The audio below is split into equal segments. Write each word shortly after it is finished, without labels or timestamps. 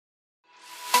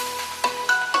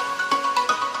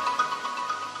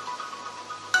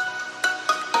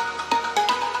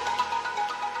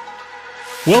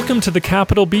Welcome to the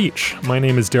Capitol Beach. My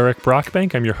name is Derek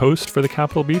Brockbank. I'm your host for the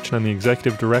Capitol Beach, and I'm the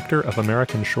Executive Director of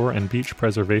American Shore and Beach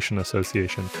Preservation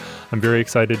Association. I'm very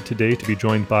excited today to be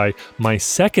joined by my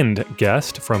second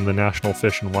guest from the National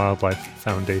Fish and Wildlife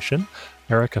Foundation.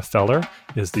 Erica Feller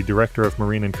is the Director of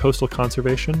Marine and Coastal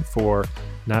Conservation for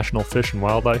National Fish and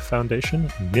Wildlife Foundation,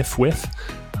 NFWF.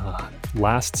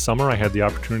 Last summer, I had the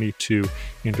opportunity to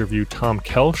interview Tom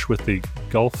Kelsch with the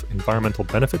Gulf Environmental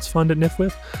Benefits Fund at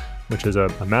NFWF, which is a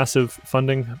massive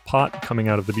funding pot coming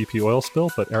out of the BP oil spill,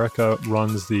 but Erica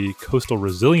runs the Coastal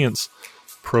Resilience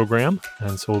Program,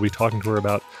 and so we'll be talking to her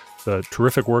about the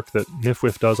terrific work that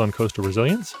NFWF does on coastal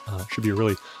resilience. Should be a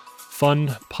really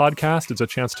fun podcast. It's a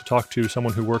chance to talk to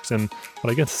someone who works in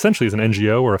what I guess essentially is an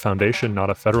NGO or a foundation, not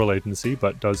a federal agency,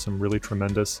 but does some really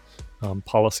tremendous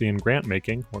policy and grant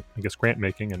making,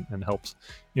 and helps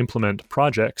implement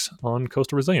projects on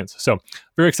coastal resilience. So,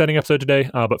 very exciting episode today.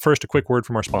 But first, a quick word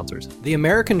from our sponsors. The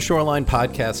American Shoreline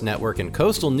Podcast Network and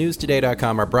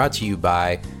CoastalNewsToday.com are brought to you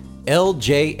by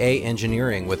LJA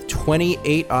Engineering, with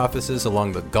 28 offices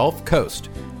along the Gulf Coast.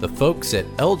 The folks at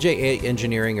LJA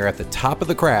Engineering are at the top of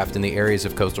the craft in the areas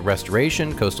of coastal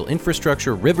restoration, coastal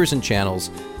infrastructure, rivers and channels,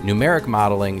 numeric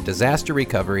modeling, disaster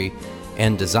recovery,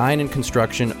 and design and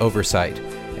construction oversight.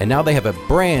 And now they have a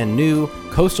brand new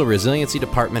coastal resiliency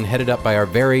department headed up by our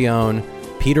very own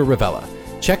Peter Ravella.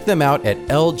 Check them out at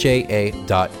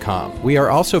lja.com. We are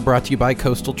also brought to you by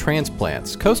Coastal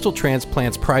Transplants. Coastal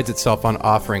Transplants prides itself on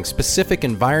offering specific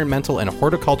environmental and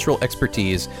horticultural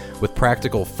expertise with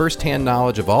practical first-hand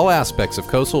knowledge of all aspects of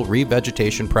coastal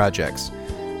revegetation projects.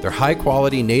 Their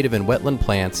high-quality native and wetland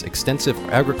plants, extensive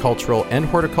agricultural and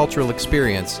horticultural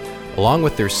experience, along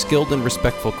with their skilled and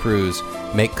respectful crews,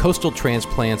 make Coastal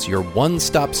Transplants your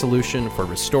one-stop solution for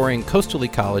restoring coastal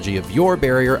ecology of your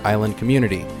barrier island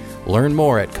community. Learn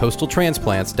more at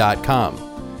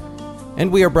coastaltransplants.com.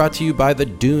 And we are brought to you by the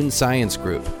Dune Science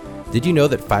Group. Did you know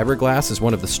that fiberglass is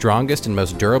one of the strongest and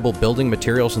most durable building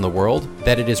materials in the world?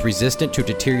 That it is resistant to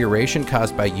deterioration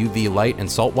caused by UV light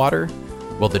and salt water?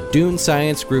 Well, the Dune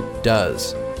Science Group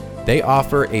does. They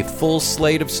offer a full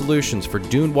slate of solutions for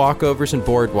dune walkovers and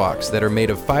boardwalks that are made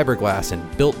of fiberglass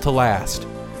and built to last.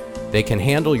 They can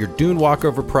handle your dune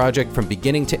walkover project from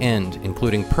beginning to end,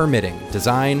 including permitting,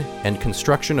 design, and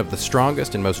construction of the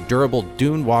strongest and most durable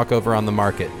dune walkover on the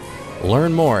market.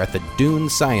 Learn more at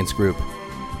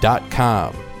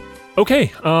thedunesciencegroup.com. Okay,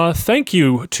 thank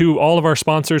you to all of our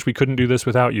sponsors. We couldn't do this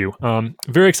without you.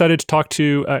 Very excited to talk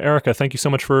to Erica. Thank you so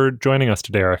much for joining us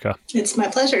today, Erica. It's my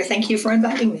pleasure. Thank you for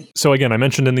inviting me. So again, I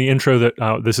mentioned in the intro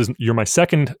that you're my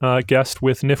second guest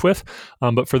with NFWF,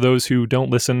 but for those who don't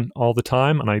listen all the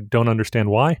time, and I don't understand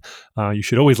why, you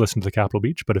should always listen to the Capitol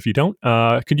Beach. But if you don't,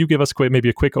 could you give us maybe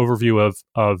a quick overview of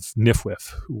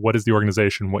NFWF? What is the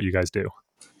organization? What you guys do?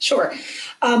 Sure.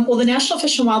 Well, the National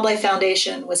Fish and Wildlife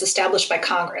Foundation was established by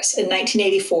Congress in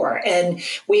 1984, and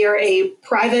we are a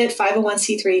private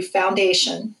 501c3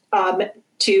 foundation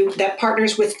that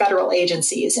partners with federal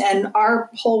agencies. And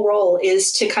our whole role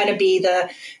is to kind of be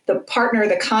the partner,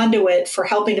 the conduit for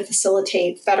helping to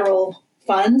facilitate federal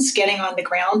funds getting on the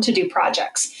ground to do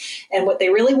projects. And what they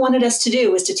really wanted us to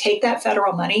do was to take that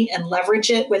federal money and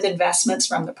leverage it with investments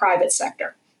from the private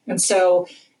sector. And so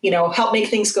help make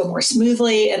things go more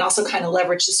smoothly and also kind of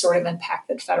leverage the sort of impact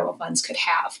that federal funds could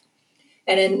have.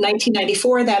 And in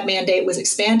 1994, that mandate was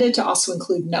expanded to also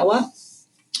include NOAA.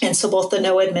 And so both the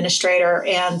NOAA administrator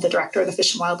and the director of the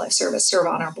Fish and Wildlife Service serve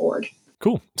on our board.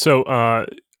 Cool. So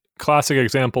classic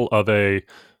example of a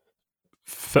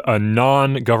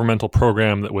non-governmental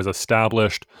program that was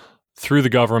established through the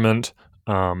government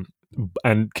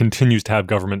and continues to have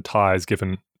government ties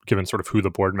given sort of who the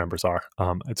board members are.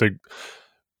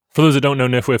 For those that don't know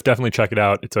NFWF, definitely check it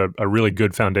out. It's a really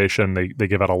good foundation. They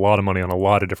give out a lot of money on a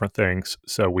lot of different things.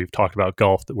 So we've talked about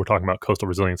Gulf, we're talking about coastal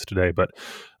resilience today, but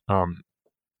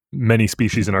many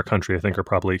species in our country, I think, are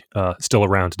probably still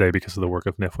around today because of the work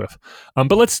of NFWF.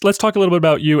 But let's talk a little bit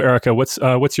about you, Erica.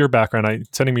 What's your background?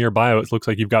 Sending me your bio, it looks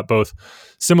like you've got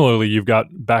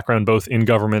background both in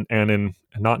government and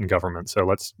not in government.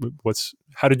 So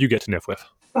how did you get to NFWF?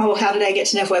 Oh, how did I get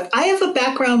to NFWF? I have a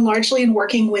background largely in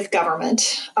working with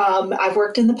government. I've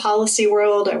worked in the policy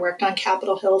world. I worked on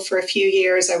Capitol Hill for a few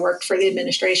years. I worked for the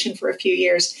administration for a few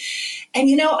years.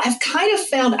 And, I've kind of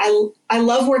found I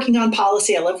love working on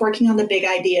policy. I love working on the big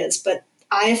ideas. But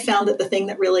I have found that the thing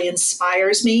that really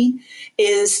inspires me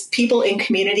is people in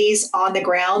communities on the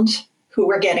ground who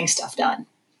are getting stuff done.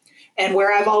 And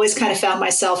where I've always kind of found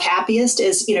myself happiest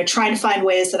is, trying to find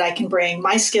ways that I can bring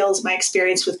my skills, my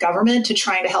experience with government to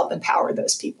trying to help empower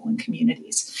those people in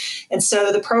communities. And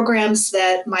so the programs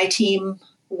that my team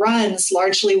runs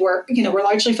largely work, we're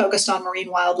largely focused on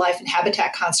marine wildlife and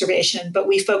habitat conservation, but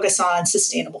we focus on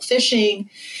sustainable fishing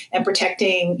and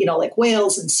protecting, like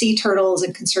whales and sea turtles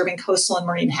and conserving coastal and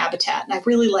marine habitat. And I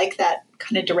really like that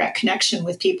kind of direct connection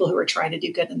with people who are trying to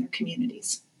do good in their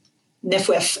communities.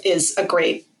 NFWF is a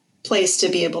great place to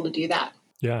be able to do that.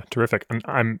 Yeah, terrific. And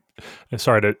I'm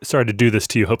sorry to do this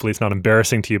to you. Hopefully it's not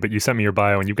embarrassing to you, but you sent me your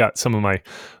bio and you've got some of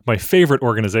my favorite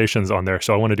organizations on there.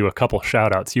 So I want to do a couple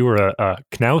shout outs. You were a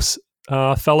Knauss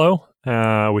fellow,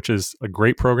 which is a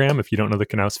great program. If you don't know the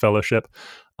Knauss Fellowship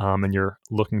and you're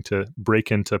looking to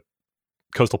break into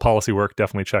coastal policy work,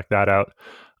 definitely check that out.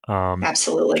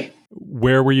 Absolutely.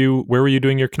 Where were you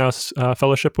doing your Knauss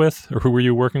Fellowship with, or who were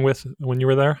you working with when you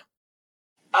were there?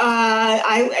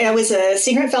 I was a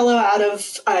senior fellow out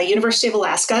of University of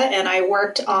Alaska, and I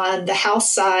worked on the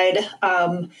House side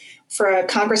for a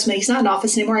congressman. He's not in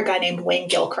office anymore, a guy named Wayne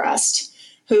Gilchrist,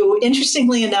 who,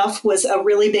 interestingly enough, was a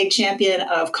really big champion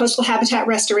of coastal habitat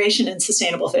restoration and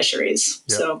sustainable fisheries.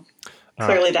 Yep. So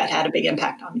clearly that had a big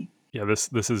impact on me. Yeah,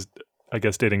 this is, I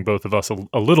guess, dating both of us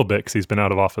a little bit, because he's been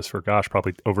out of office for,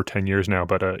 probably over 10 years now,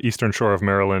 but Eastern Shore of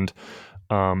Maryland,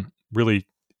 really,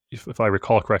 if I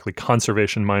recall correctly,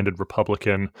 conservation-minded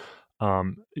Republican,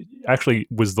 actually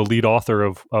was the lead author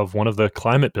of one of the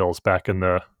climate bills back in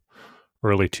the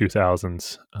early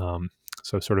 2000s.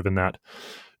 So sort of in that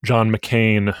John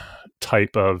McCain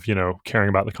type of, caring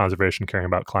about the conservation, caring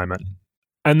about climate.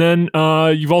 And then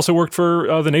you've also worked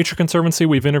for the Nature Conservancy.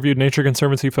 We've interviewed Nature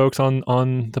Conservancy folks on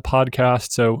the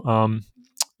podcast. So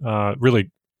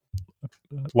really,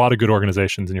 a lot of good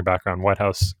organizations in your background, White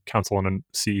House Council and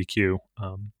CEQ.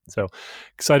 So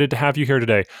excited to have you here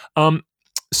today.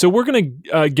 So we're going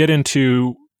to get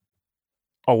into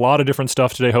a lot of different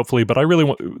stuff today, hopefully, but I really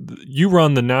want, you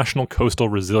run the National Coastal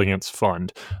Resilience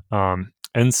Fund,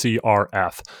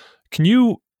 NCRF. Can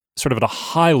you sort of at a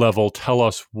high level tell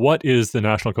us what is the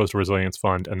National Coastal Resilience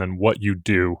Fund and then what you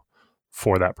do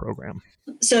for that program?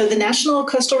 So the National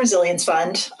Coastal Resilience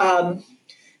Fund,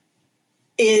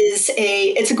 it's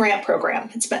a grant program.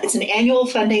 It's an annual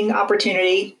funding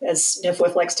opportunity, as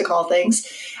NFWF likes to call things,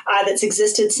 that's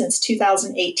existed since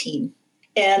 2018.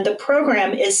 And the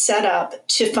program is set up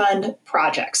to fund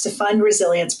projects, to fund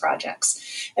resilience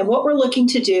projects. And what we're looking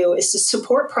to do is to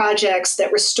support projects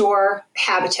that restore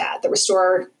habitat, that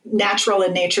restore natural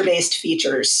and nature-based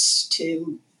features,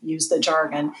 to use the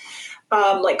jargon,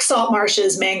 like salt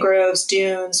marshes, mangroves,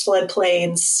 dunes,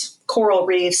 floodplains, coral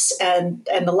reefs, and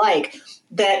the like,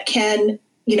 that can,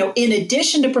 in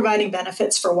addition to providing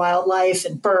benefits for wildlife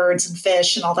and birds and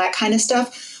fish and all that kind of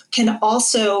stuff, can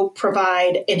also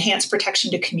provide enhanced protection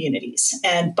to communities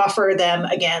and buffer them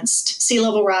against sea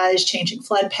level rise, changing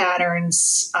flood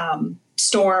patterns,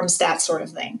 storms, that sort of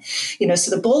thing. So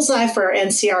the bullseye for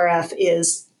NCRF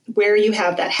is where you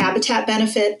have that habitat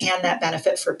benefit and that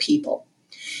benefit for people.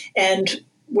 And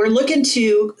we're looking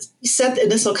to set,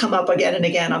 and this will come up again and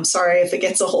again, I'm sorry if it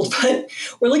gets old, but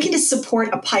we're looking to support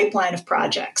a pipeline of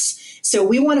projects. So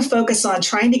we want to focus on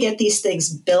trying to get these things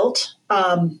built.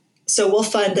 So we'll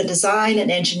fund the design and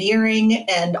engineering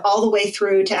and all the way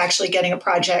through to actually getting a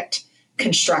project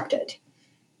constructed.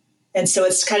 And so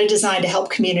it's kind of designed to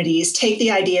help communities take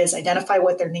the ideas, identify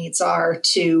what their needs are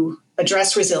to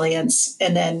address resilience,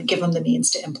 and then give them the means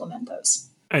to implement those.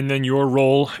 And then your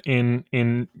role in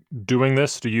doing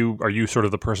this, are you sort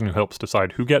of the person who helps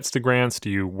decide who gets the grants? Do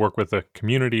you work with the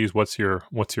communities? What's your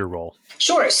role?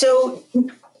 Sure. So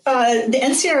the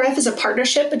NCRF is a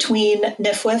partnership between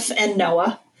NFWF and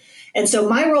NOAA. And so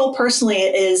my role personally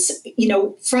is,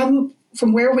 from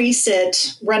where we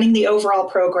sit running the overall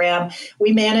program,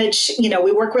 we manage,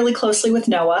 we work really closely with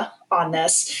NOAA on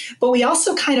this, but we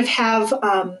also kind of have,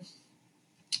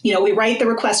 we write the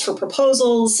request for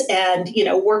proposals and,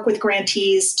 work with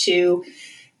grantees to,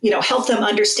 help them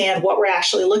understand what we're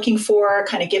actually looking for,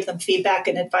 kind of give them feedback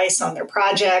and advice on their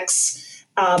projects,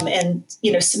 and,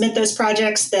 submit those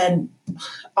projects, then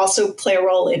also play a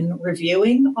role in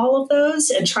reviewing all of those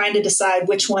and trying to decide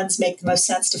which ones make the most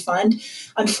sense to fund.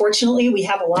 Unfortunately, we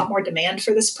have a lot more demand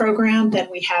for this program than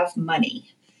we have money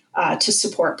to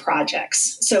support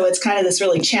projects. So it's kind of this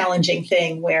really challenging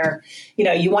thing where,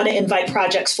 you want to invite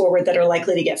projects forward that are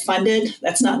likely to get funded.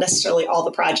 That's not necessarily all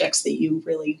the projects that you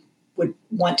really would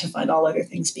want to fund, all other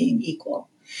things being equal.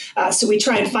 So we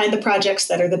try and find the projects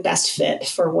that are the best fit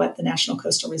for what the National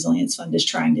Coastal Resilience Fund is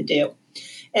trying to do.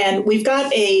 And we've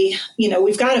got a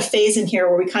phase in here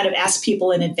where we kind of ask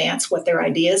people in advance what their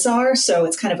ideas are. So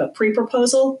it's kind of a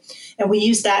pre-proposal, and we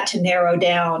use that to narrow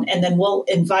down, and then we'll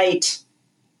invite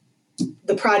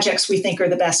the projects we think are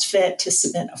the best fit to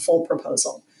submit a full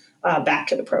proposal back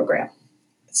to the program.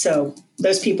 So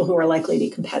those people who are likely to be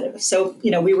competitive. So,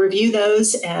 we review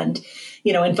those and,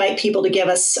 invite people to give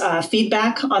us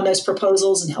feedback on those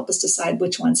proposals and help us decide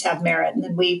which ones have merit. And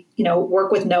then we,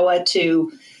 work with NOAA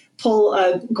to pull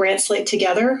a grant slate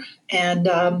together and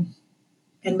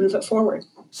move it forward.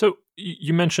 So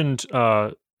you mentioned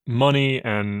money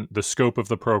and the scope of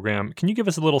the program. Can you give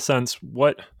us a little sense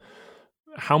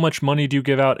how much money do you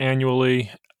give out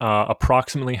annually?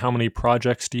 Approximately how many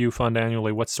projects do you fund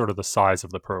annually? What's sort of the size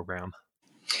of the program?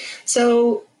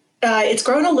 So it's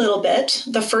grown a little bit.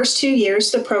 The first 2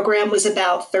 years, the program was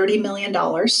about $30 million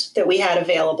that we had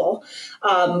available.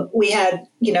 We had,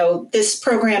 this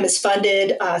program is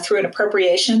funded through an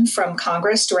appropriation from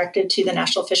Congress directed to the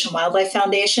National Fish and Wildlife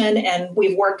Foundation. And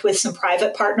we've worked with some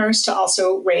private partners to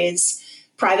also raise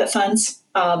private funds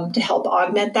to help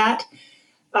augment that.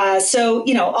 So,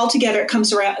 altogether, it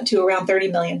comes around to around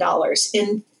 $30 million.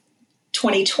 In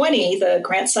 2020, the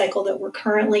grant cycle that we're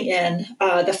currently in,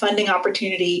 the funding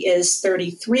opportunity is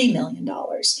 $33 million.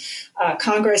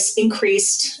 Congress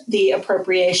increased the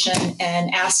appropriation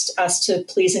and asked us to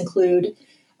please include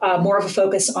more of a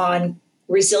focus on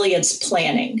resilience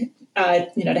planning,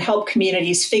 to help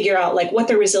communities figure out what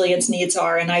their resilience needs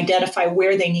are and identify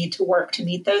where they need to work to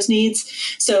meet those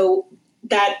needs. So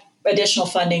that additional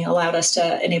funding allowed us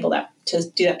to enable that, to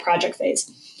do that project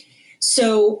phase.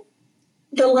 So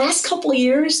the last couple of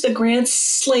years, the grant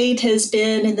slate has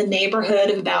been in the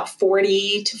neighborhood of about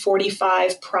 40 to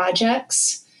 45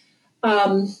 projects.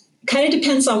 Kind of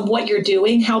depends on what you're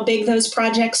doing, how big those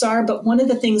projects are. But one of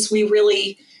the things we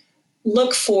really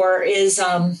look for is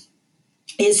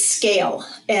scale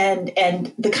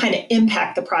and the kind of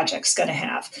impact the project's going to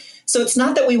have. So it's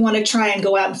not that we want to try and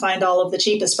go out and find all of the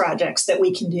cheapest projects that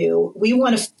we can do. We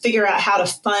want to figure out how to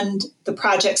fund the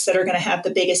projects that are going to have the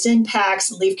biggest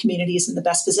impacts and leave communities in the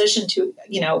best position to,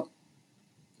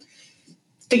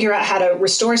 figure out how to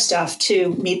restore stuff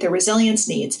to meet their resilience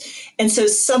needs. And so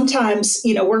sometimes,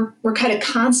 we're kind of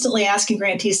constantly asking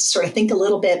grantees to sort of think a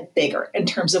little bit bigger in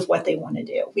terms of what they want to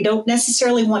do. We don't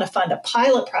necessarily want to fund a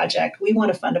pilot project. We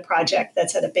want to fund a project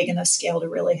that's at a big enough scale to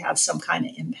really have some kind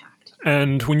of impact.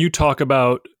 And when you talk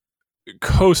about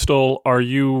coastal,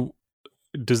 ASBPA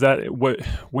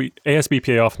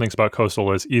often thinks about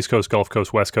coastal as East Coast, Gulf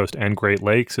Coast, West Coast, and Great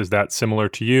Lakes. Is that similar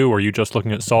to you? Or are you just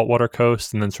looking at saltwater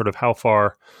coasts? And then sort of how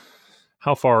far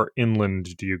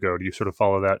inland do you go? Do you sort of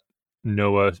follow that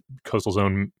NOAA coastal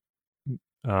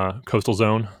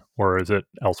zone, or is it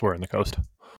elsewhere in the coast?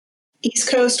 East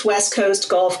Coast, West Coast,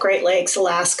 Gulf, Great Lakes,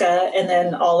 Alaska, and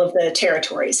then all of the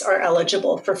territories are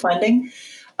eligible for funding.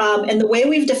 And the way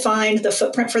we've defined the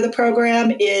footprint for the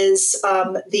program is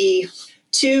the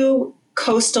two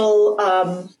coastal,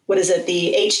 the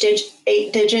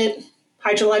 8-digit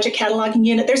hydrologic cataloging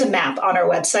unit. There's a map on our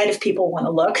website if people want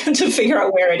to look to figure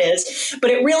out where it is.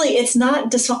 But it's not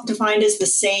defined as the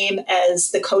same as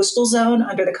the coastal zone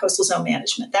under the coastal zone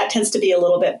management. That tends to be a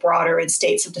little bit broader, and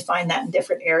states have defined that in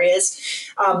different areas.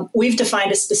 We've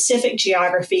defined a specific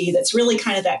geography that's really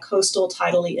kind of that coastal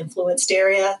tidally influenced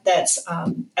area that's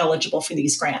eligible for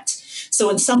these grants. So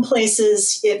in some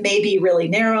places, it may be really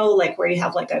narrow, like where you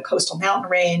have like a coastal mountain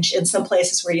range. In some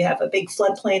places where you have a big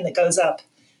floodplain that goes up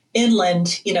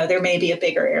inland, there may be a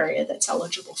bigger area that's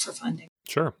eligible for funding.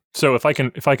 Sure. So if I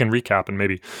can recap and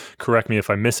maybe correct me if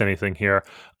I miss anything here,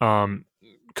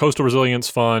 Coastal Resilience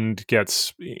Fund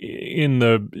gets has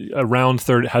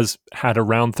had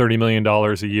around $30 million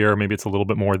a year. Maybe it's a little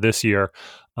bit more this year.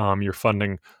 You're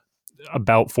funding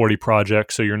about 40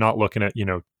 projects, so you're not looking at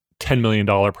 $10 million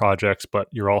projects, but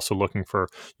you're also looking for.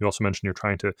 You also mentioned you're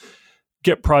trying to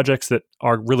get projects that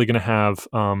are really going to have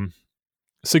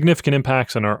significant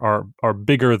impacts and are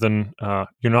bigger than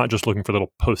you're not just looking for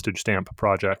little postage stamp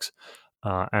projects.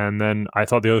 And then I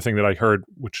thought the other thing that I heard,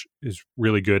 which is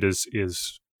really good,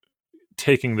 is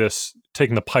taking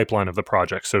the pipeline of the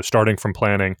project. So starting from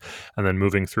planning and then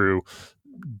moving through,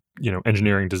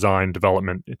 engineering, design,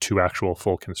 development to actual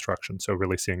full construction. So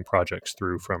really seeing projects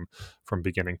through from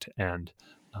beginning to end.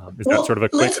 That sort of a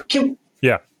quick?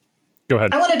 Yeah. Go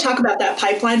ahead. I want to talk about that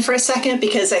pipeline for a second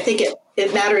because I think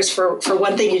it matters for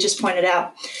one thing you just pointed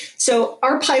out. So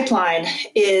our pipeline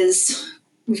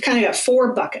we've kind of got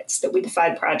 4 buckets that we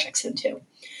divide projects into.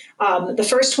 The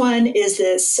first one is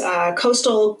this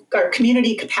coastal or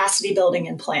community capacity building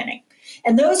and planning.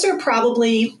 And those are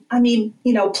probably,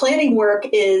 planning work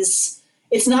it's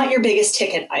not your biggest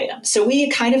ticket item. So we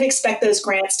kind of expect those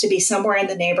grants to be somewhere in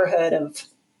the neighborhood of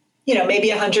maybe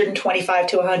 $125,000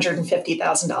 to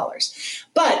 $150,000.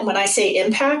 But when I say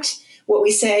impact, what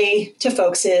we say to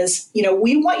folks is,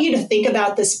 we want you to think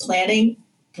about this planning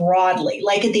broadly.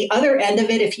 Like at the other end of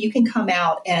it, if you can come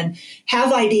out and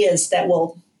have ideas that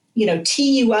will,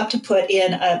 tee you up to put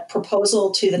in a proposal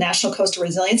to the National Coastal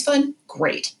Resilience Fund,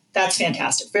 great. That's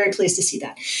fantastic. Very pleased to see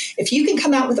that. If you can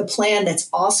come out with a plan that's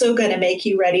also going to make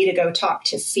you ready to go talk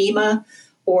to FEMA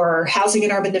or Housing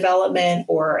and Urban Development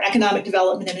or Economic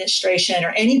Development Administration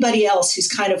or anybody else who's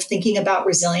kind of thinking about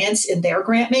resilience in their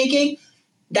grant making,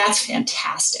 that's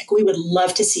fantastic. We would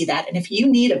love to see that. And if you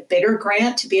need a bigger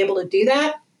grant to be able to do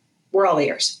that, we're all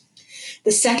ears.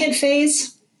 The second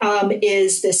phase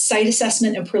is this site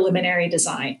assessment and preliminary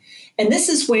design. And this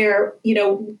is where,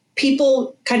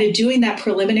 people kind of doing that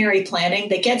preliminary planning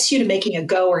that gets you to making a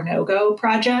go or no-go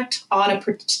project on a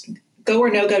go or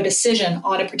no-go decision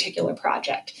on a particular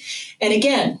project. And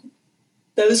again,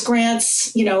 those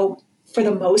grants, for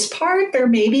the most part, they're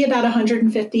maybe about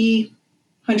 $150,000,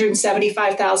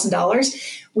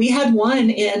 $175,000. We had one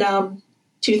in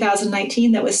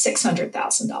 2019 that was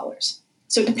 $600,000.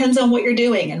 So it depends on what you're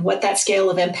doing and what that scale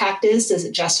of impact is. Does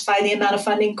it justify the amount of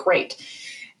funding? Great.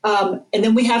 And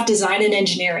then we have design and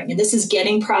engineering, and this is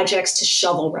getting projects to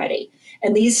shovel ready.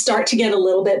 And these start to get a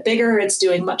little bit bigger. It's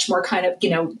doing much more kind of,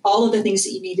 all of the things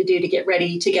that you need to do to get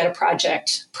ready to get a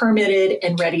project permitted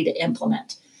and ready to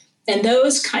implement. And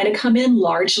those kind of come in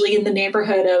largely in the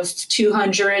neighborhood of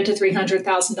 $200,000 to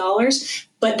 $300,000,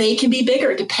 but they can be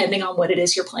bigger depending on what it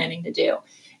is you're planning to do.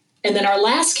 And then our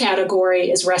last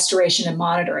category is restoration and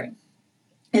monitoring.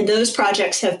 And those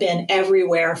projects have been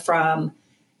everywhere from,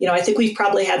 I think we've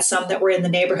probably had some that were in the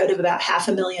neighborhood of about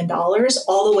 $500,000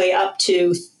 all the way up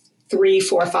to $3,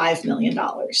 $4, $5 million.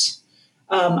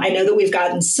 I know that we've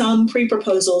gotten some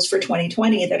pre-proposals for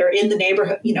 2020 that are in the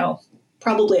neighborhood,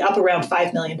 probably up around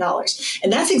 $5 million.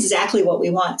 And that's exactly what we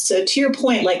want. So to your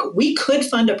point, like we could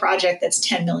fund a project that's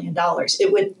 $10 million.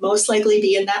 It would most likely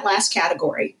be in that last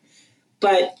category.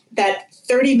 But that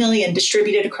 30 million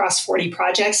distributed across 40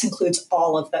 projects includes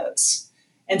all of those.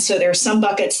 And so there are some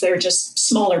buckets that are just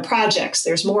smaller projects.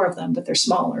 There's more of them, but they're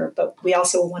smaller. But we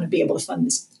also want to be able to fund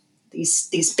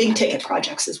these big ticket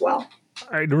projects as well.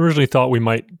 I originally thought we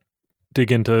might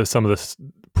dig into some of this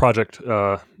project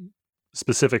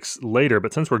specifics later,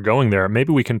 but since we're going there,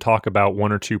 maybe we can talk about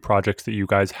one or two projects that you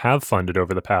guys have funded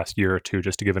over the past year or two,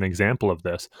 just to give an example of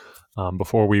this.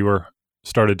 Before we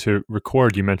started to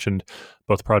record, you mentioned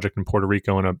both a project in Puerto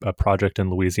Rico and a project in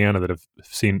Louisiana that have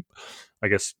seen, I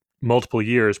guess, multiple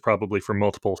years, probably for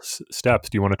multiple steps.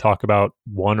 Do you want to talk about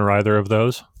one or either of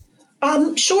those?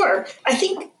 Sure. I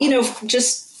think,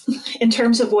 just in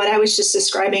terms of what I was just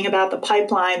describing about the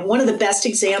pipeline, one of the best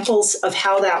examples of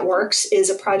how that works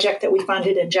is a project that we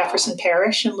funded in Jefferson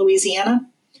Parish in Louisiana.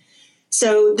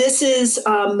 So this is,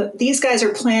 these guys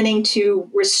are planning to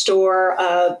restore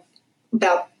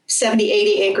about 70,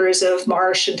 80 acres of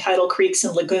marsh and tidal creeks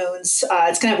and lagoons.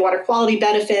 It's going to have water quality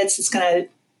benefits. It's going to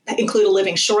include a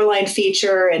living shoreline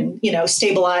feature and,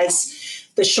 stabilize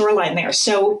the shoreline there.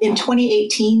 So in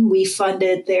 2018, we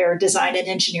funded their design and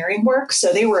engineering work.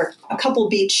 So they were a couple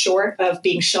beats short of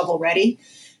being shovel ready.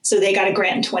 So they got a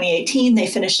grant in 2018. They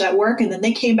finished that work. And then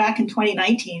they came back in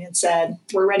 2019 and said,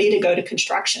 we're ready to go to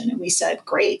construction. And we said,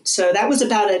 great. So that was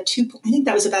about a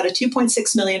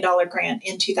 $2.6 million grant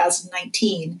in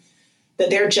 2019 that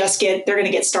they're going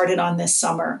to get started on this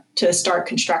summer to start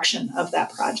construction of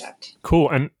that project. Cool.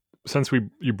 And since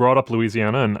you brought up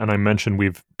Louisiana, and I mentioned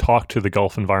we've talked to the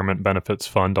Gulf Environment Benefits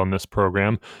Fund on this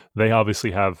program, they obviously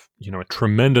have a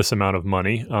tremendous amount of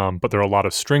money, but there are a lot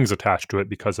of strings attached to it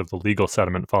because of the legal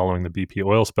settlement following the BP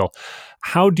oil spill.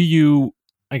 How do you,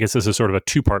 I guess this is sort of a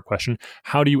two-part question,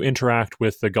 how do you interact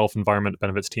with the Gulf Environment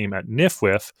Benefits team at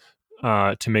NIFWIF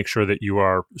to make sure that you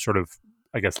are sort of,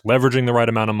 I guess, leveraging the right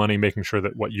amount of money, making sure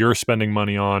that what you're spending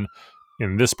money on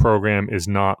in this program is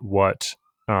not what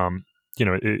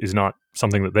is not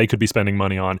something that they could be spending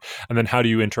money on? And then how do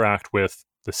you interact with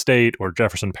the state or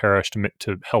Jefferson Parish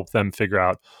to help them figure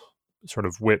out sort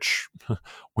of which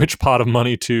pot of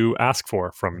money to ask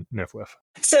for from NIFWIF?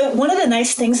 So one of the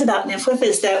nice things about NIFWIF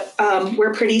is that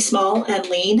we're pretty small and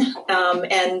lean,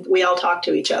 and we all talk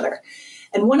to each other.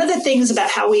 And one of the things about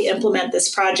how we implement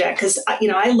this project, because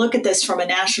I look at this from a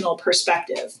national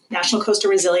perspective. National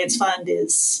Coastal Resilience Fund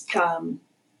is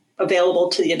available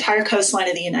to the entire coastline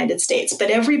of the United States. But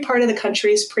every part of the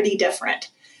country is pretty different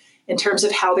in terms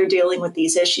of how they're dealing with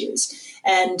these issues.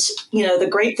 And, the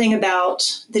great thing about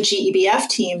the GEBF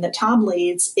team that Tom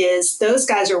leads is those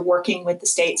guys are working with the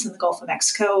states in the Gulf of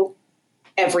Mexico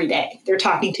every day. They're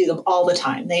talking to them all the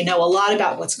time. They know a lot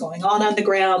about what's going on the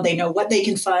ground. They know what they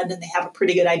can fund, and they have a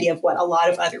pretty good idea of what a lot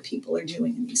of other people are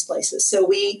doing in these places. So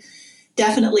we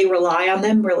definitely rely on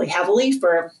them really heavily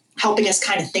for helping us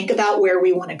kind of think about where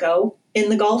we want to go in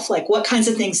the Gulf, like what kinds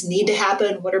of things need to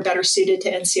happen, what are better suited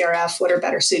to NCRF, what are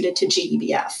better suited to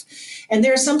GEBF. And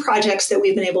there are some projects that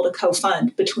we've been able to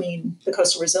co-fund between the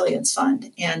Coastal Resilience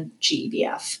Fund and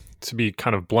GEBF. To be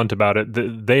kind of blunt about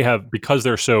it, they have, because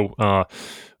they're so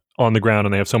on the ground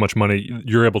and they have so much money,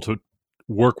 you're able to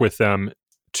work with them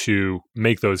to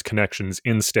make those connections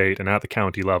in state and at the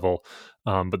county level.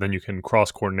 But then you can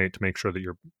cross-coordinate to make sure that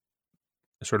you're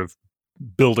sort of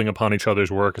building upon each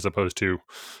other's work as opposed to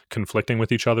conflicting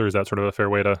with each other. Is that sort of a fair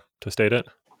way to state it?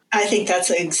 I think that's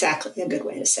exactly a good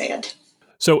way to say it.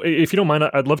 So if you don't mind,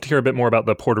 I'd love to hear a bit more about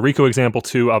the Puerto Rico example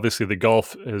too. Obviously, the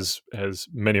Gulf, as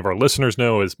many of our listeners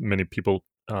know, as many people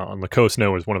on the coast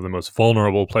know, is one of the most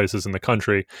vulnerable places in the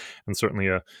country, and certainly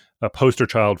a poster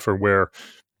child for where,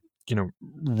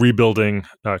 rebuilding,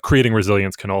 creating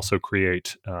resilience can also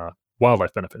create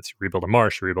wildlife benefits. You rebuild a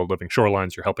marsh, you rebuild living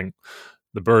shorelines, you're helping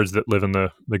the birds that live in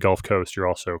the Gulf Coast. You're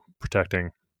also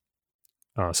protecting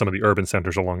some of the urban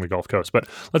centers along the Gulf Coast. But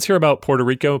let's hear about Puerto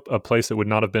Rico, a place that would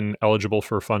not have been eligible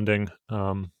for funding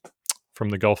from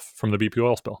the BP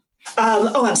oil spill.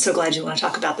 I'm so glad you want to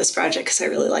talk about this project because I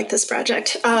really like this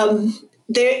project.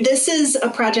 This is a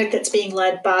project that's being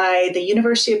led by the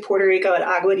University of Puerto Rico at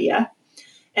Aguadilla,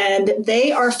 and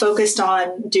they are focused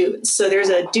on dunes. So there's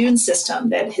a dune system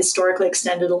that historically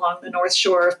extended along the north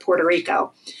shore of Puerto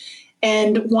Rico.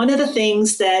 And one of the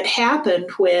things that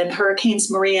happened when Hurricanes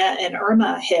Maria and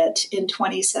Irma hit in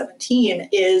 2017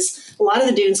 is a lot of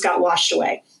the dunes got washed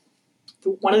away.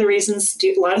 One of the reasons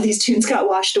a lot of these dunes got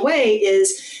washed away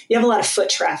is you have a lot of foot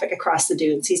traffic across the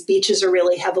dunes. These beaches are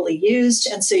really heavily used,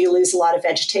 and so you lose a lot of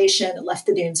vegetation. It left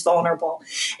the dunes vulnerable.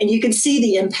 And you can see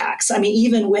the impacts. I mean,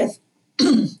 even with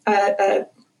a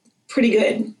pretty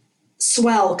good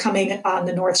swell coming on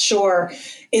the North Shore,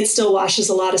 it still washes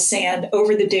a lot of sand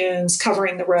over the dunes,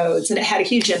 covering the roads, and it had a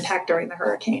huge impact during the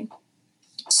hurricane.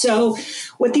 So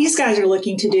what these guys are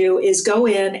looking to do is go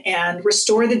in and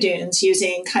restore the dunes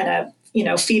using kind of,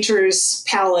 features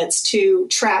pallets to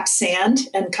trap sand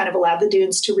and kind of allow the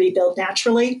dunes to rebuild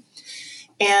naturally.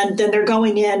 And then they're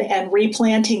going in and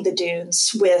replanting the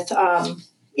dunes with,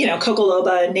 coca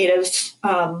loba, native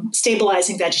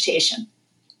stabilizing vegetation.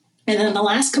 And then the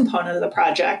last component of the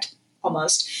project,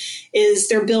 almost, is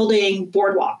they're building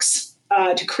boardwalks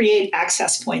to create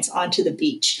access points onto the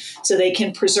beach so they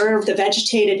can preserve the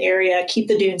vegetated area, keep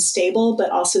the dunes stable,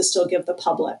 but also still give the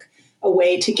public a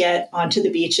way to get onto the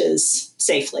beaches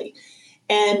safely.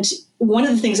 And one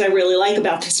of the things I really like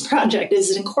about this project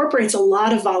is it incorporates a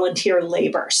lot of volunteer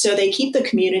labor. So they keep the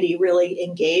community really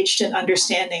engaged in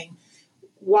understanding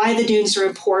why the dunes are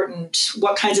important,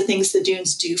 what kinds of things the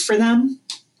dunes do for them,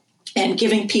 and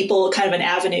giving people kind of an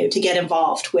avenue to get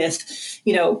involved with,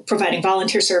 providing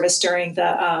volunteer service during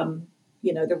the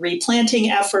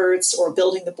replanting efforts or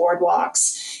building the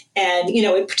boardwalks. And,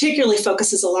 it particularly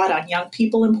focuses a lot on young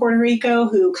people in Puerto Rico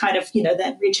who kind of,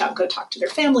 then reach out and go talk to their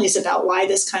families about why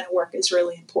this kind of work is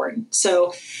really important.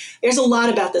 So there's a lot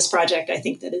about this project, I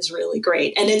think, that is really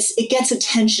great. And it gets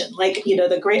attention. Like,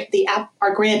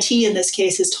 our grantee in this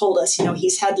case has told us,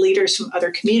 he's had leaders from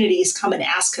other communities come and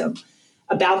ask him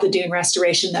about the dune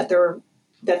restoration that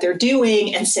they're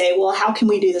doing and say, well, how can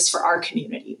we do this for our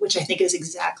community? Which I think is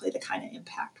exactly the kind of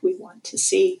impact we want to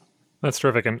see. That's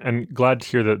terrific. And glad to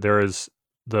hear that there is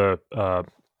the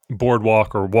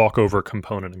boardwalk or walkover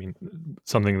component. I mean,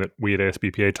 something that we at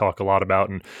ASBPA talk a lot about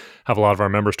and have a lot of our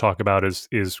members talk about is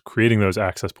creating those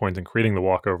access points and creating the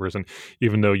walkovers. And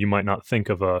even though you might not think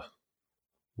of a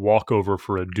walkover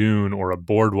for a dune or a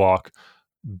boardwalk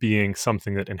being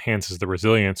something that enhances the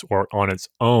resilience or on its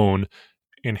own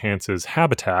enhances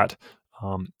habitat,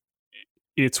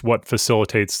 it's what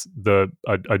facilitates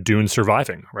a dune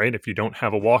surviving, right? If you don't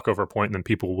have a walkover point, then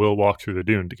people will walk through the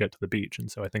dune to get to the beach. And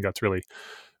so I think that's really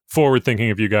forward thinking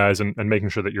of you guys and making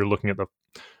sure that you're looking at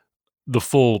the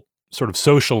full sort of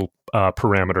social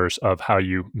parameters of how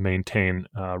you maintain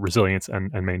resilience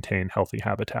and maintain healthy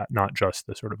habitat, not just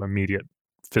the sort of immediate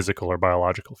physical or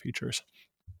biological features.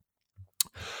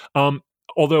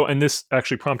 Although, and this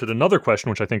actually prompted another question,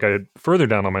 which I think I had further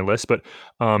down on my list, but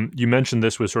you mentioned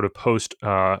this was sort of post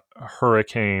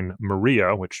Hurricane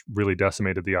Maria, which really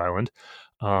decimated the island,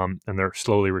 and they're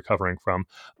slowly recovering from.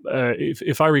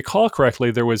 If I recall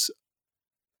correctly, there was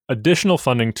additional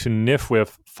funding to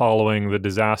NIFWIF following the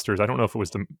disasters. I don't know if it was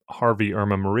the Harvey,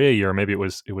 Irma, Maria year, maybe it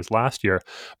was last year,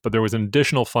 but there was an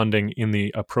additional funding in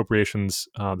the appropriations,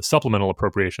 the supplemental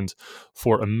appropriations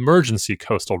for emergency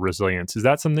coastal resilience. Is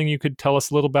that something you could tell us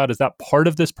a little about? Is that part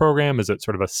of this program? Is it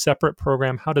sort of a separate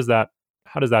program? How does that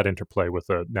interplay with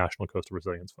the National Coastal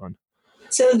Resilience Fund?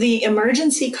 So the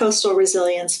Emergency Coastal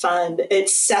Resilience Fund,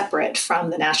 it's separate from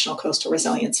the National Coastal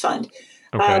Resilience Fund.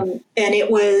 Okay. And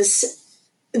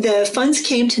the funds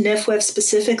came to NFWF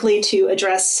specifically to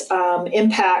address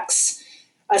impacts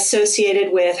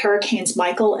associated with Hurricanes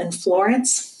Michael and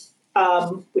Florence,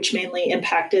 which mainly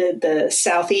impacted the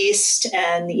Southeast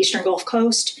and the Eastern Gulf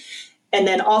Coast, and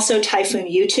then also Typhoon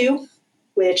Yutu,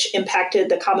 which impacted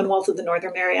the Commonwealth of the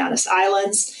Northern Marianas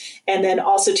Islands, and then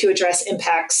also to address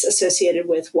impacts associated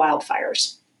with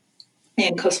wildfires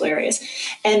in coastal areas.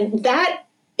 And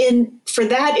for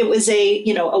that, it was a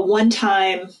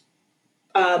one-time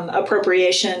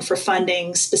appropriation for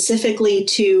funding specifically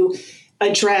to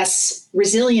address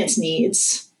resilience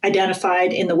needs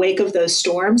identified in the wake of those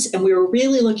storms. And we were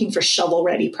really looking for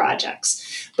shovel-ready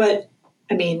projects. But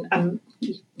I mean,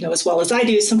 you know as well as I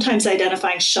do, sometimes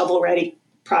identifying shovel-ready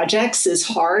projects is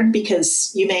hard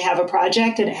because you may have a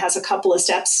project and it has a couple of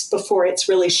steps before it's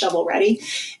really shovel ready.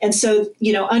 And so,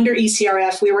 under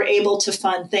ECRF, we were able to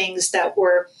fund things that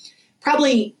were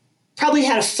probably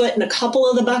had a foot in a couple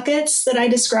of the buckets that I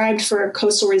described for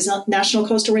National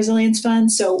Coastal Resilience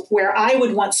Fund. So where I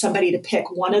would want somebody to pick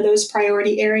one of those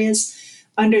priority areas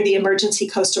under the Emergency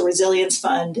Coastal Resilience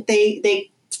Fund,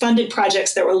 they funded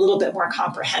projects that were a little bit more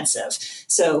comprehensive.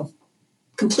 So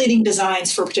completing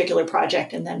designs for a particular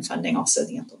project and then funding also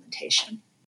the implementation.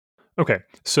 Okay.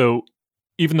 So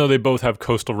even though they both have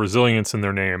coastal resilience in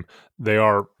their name, they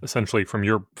are essentially, from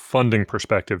your funding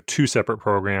perspective, two separate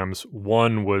programs.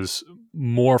 One was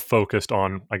more focused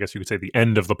on, I guess you could say, the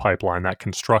end of the pipeline, that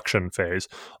construction phase,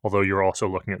 although you're also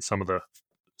looking at some of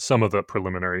the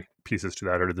preliminary pieces to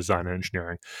that, or the design and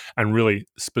engineering, and really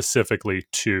specifically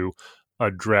to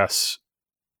address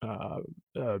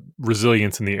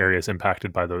resilience in the areas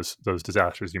impacted by those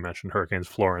disasters you mentioned, Hurricanes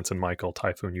Florence and Michael,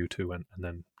 Typhoon Yutu, and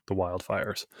then the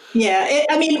wildfires.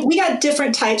 Yeah, we got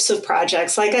different types of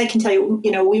projects. Like I can tell you,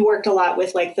 we worked a lot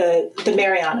with like the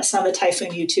Marianas on the Typhoon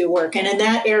Yutu work, and in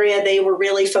that area they were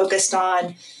really focused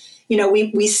on,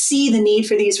 we see the need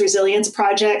for these resilience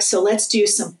projects, so let's do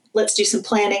some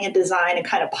planning and design and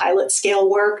kind of pilot scale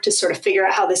work to sort of figure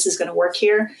out how this is going to work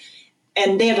here.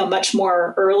 And they have a much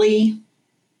more early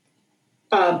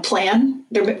plan.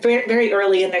 They're very, very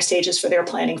early in their stages for their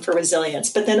planning for resilience.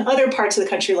 But then other parts of the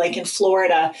country, like in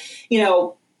Florida,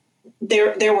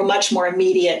 there were much more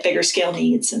immediate, bigger scale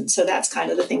needs. And so that's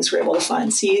kind of the things we're able to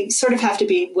fund. So you sort of have to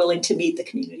be willing to meet the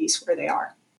communities where they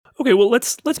are. Okay, well,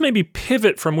 let's maybe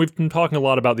pivot from, we've been talking a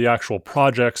lot about the actual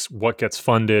projects, what gets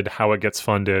funded, how it gets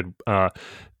funded.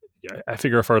 I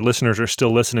figure if our listeners are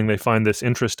still listening, they find this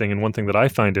interesting. And one thing that I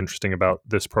find interesting about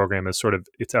this program is sort of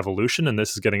its evolution. And this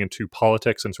is getting into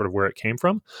politics and sort of where it came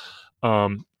from.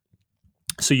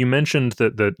 So you mentioned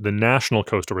that the National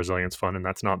Coastal Resilience Fund, and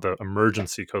that's not the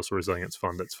Emergency Coastal Resilience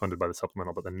Fund that's funded by the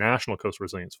supplemental, but the National Coastal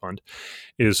Resilience Fund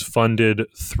is funded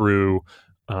through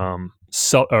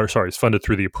it's funded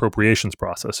through the appropriations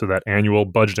process. So that annual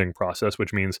budgeting process,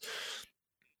 which means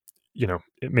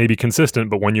it may be consistent,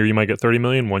 but one year you might get 30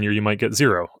 million, one year you might get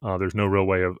zero. There's no real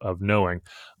way of knowing.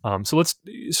 So let's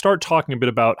start talking a bit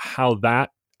about how that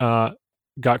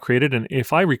got created. And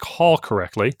if I recall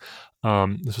correctly,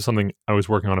 this was something I was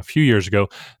working on a few years ago.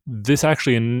 This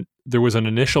actually, there was an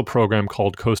initial program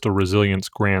called Coastal Resilience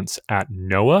Grants at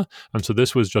NOAA. And so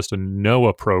this was just a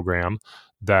NOAA program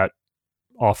that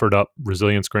offered up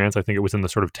resilience grants. I think it was in the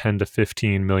sort of $10 to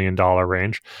 $15 million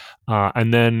range.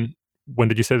 And then when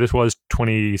did you say this was?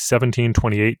 2017,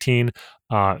 2018,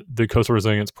 the Coastal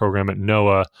Resilience Program at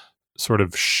NOAA sort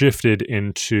of shifted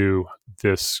into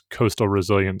this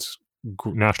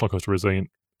National Coastal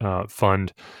Resilience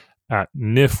Fund at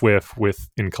NFWF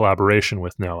in collaboration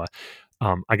with NOAA.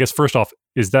 I guess first off,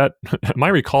 am I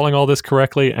recalling all this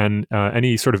correctly? And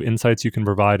any sort of insights you can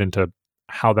provide into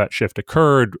how that shift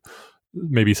occurred,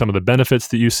 maybe some of the benefits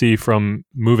that you see from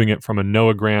moving it from a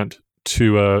NOAA grant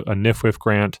to a NFWF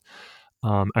grant.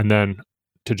 And then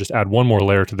to just add one more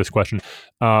layer to this question,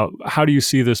 how do you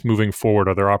see this moving forward?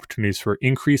 Are there opportunities for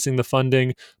increasing the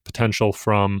funding, potential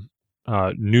from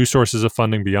new sources of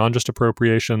funding beyond just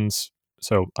appropriations?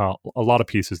 So a lot of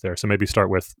pieces there. So maybe start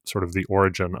with sort of the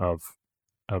origin of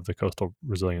the Coastal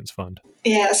Resilience Fund.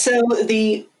 Yeah, so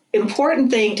the important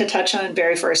thing to touch on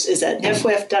very first is that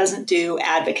NFWF doesn't do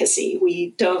advocacy.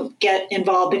 We don't get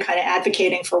involved in kind of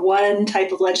advocating for one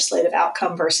type of legislative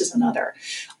outcome versus another.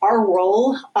 Our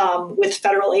role with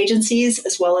federal agencies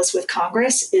as well as with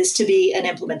Congress is to be an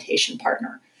implementation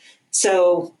partner.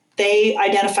 So they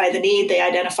identify the need, they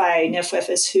identify NFWF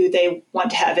as who they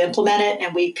want to have implement it,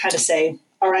 and we kind of say,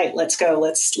 all right, let's go,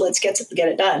 let's get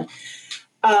it done.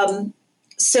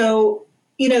 So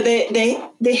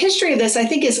the history of this, I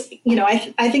think is,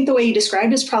 I think the way you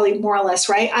described is probably more or less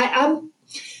right.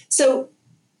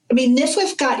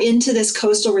 NIFWF got into this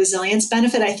coastal resilience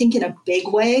benefit, I think, in a big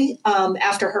way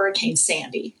after Hurricane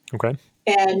Sandy. Okay.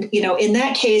 And, in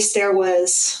that case, there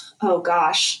was,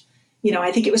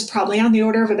 I think it was probably on the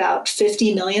order of about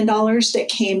 $50 million that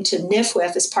came to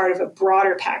NIFWF as part of a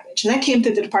broader package. And that came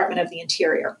through the Department of the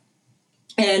Interior.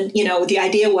 And, the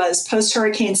idea was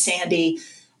post-Hurricane Sandy,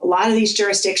 a lot of these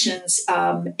jurisdictions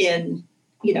in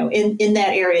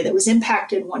that area that was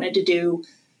impacted wanted to do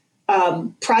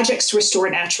projects to restore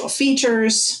natural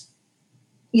features,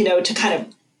 to kind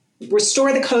of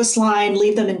restore the coastline,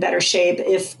 leave them in better shape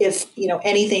if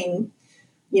anything,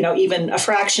 even a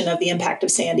fraction of the impact of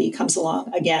Sandy comes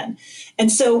along again.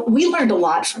 And so we learned a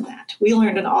lot from that. We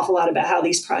learned an awful lot about how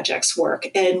these projects work.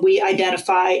 And we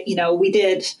identify,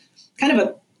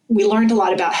 we learned a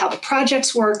lot about how the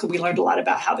projects work. We learned a lot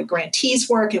about how the grantees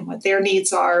work and what their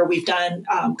needs are. We've done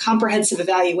comprehensive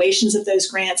evaluations of those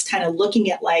grants, kind of looking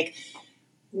at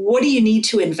what do you need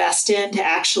to invest in to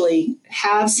actually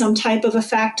have some type of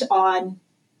effect on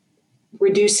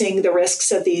reducing the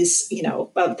risks of these,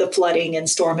 of the flooding and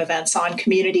storm events on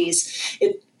communities.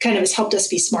 It kind of has helped us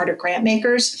be smarter grant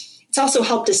makers. It's also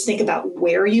helped us think about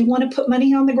where you want to put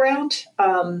money on the ground.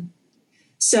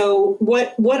 So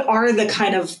what are the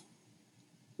kind of,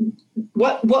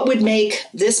 what would make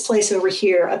this place over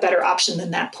here a better option than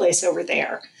that place over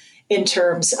there in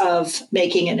terms of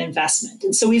making an investment?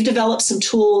 And so we've developed some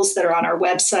tools that are on our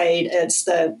website.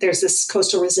 There's this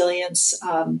coastal resilience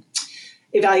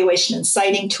evaluation and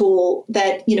siting tool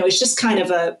that, is just kind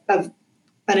of an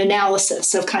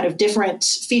analysis of kind of different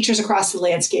features across the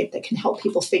landscape that can help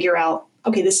people figure out,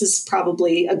 okay, this is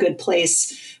probably a good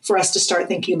place for us to start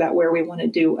thinking about where we want to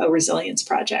do a resilience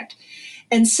project.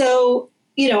 And so,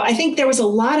 I think there was a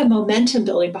lot of momentum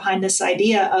building behind this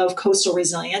idea of coastal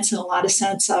resilience and a lot of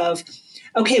sense of,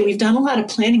 okay, we've done a lot of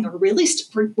planning. We're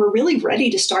really ready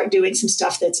to start doing some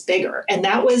stuff that's bigger. And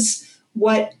that was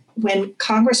when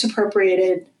Congress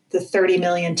appropriated the $30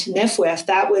 million to NIFWF,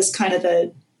 that was kind of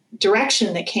the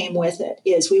direction that came with it,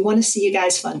 is we want to see you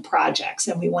guys fund projects,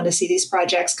 and we want to see these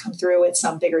projects come through at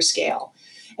some bigger scale.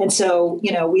 And so,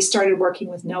 we started working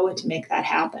with NOAA to make that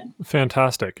happen.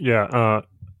 Fantastic. Yeah.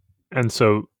 And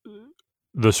so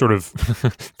the sort of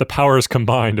the powers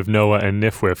combined of NOAA and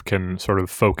NIFWF can sort of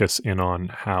focus in on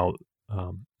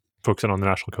the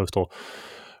National Coastal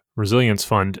Resilience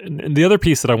Fund. And the other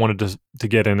piece that I wanted to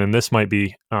get in, and this might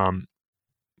be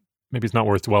maybe it's not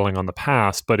worth dwelling on the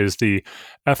past, but is the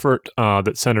effort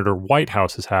that Senator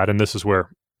Whitehouse has had. And this is where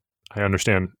I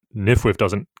understand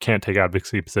NIFWF can't take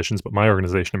advocacy positions, but my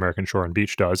organization, American Shore and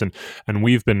Beach, does. And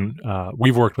we've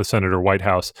worked with Senator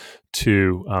Whitehouse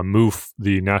to move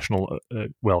the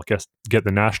get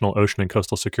the National Ocean and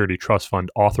Coastal Security Trust Fund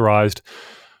authorized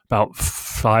about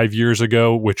 5 years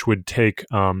ago, which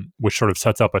sort of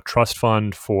sets up a trust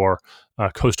fund for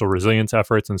coastal resilience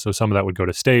efforts. And so some of that would go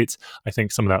to states. I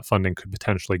think some of that funding could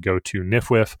potentially go to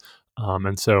NIFWF.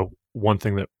 And so one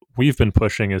thing that we've been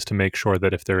pushing is to make sure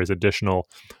that if there is additional,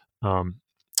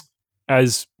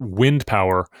 as wind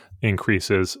power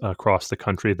increases across the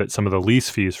country, that some of the lease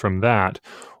fees from that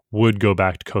would go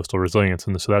back to coastal resilience.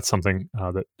 And so that's something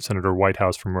that Senator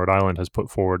Whitehouse from Rhode Island has put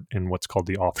forward in what's called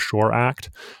the Offshore Act.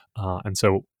 And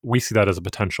so we see that as a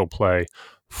potential play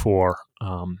for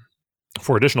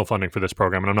additional funding for this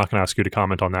program. And I'm not going to ask you to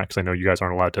comment on that because I know you guys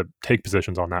aren't allowed to take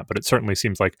positions on that, but it certainly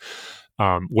seems like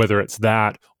whether it's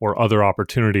that or other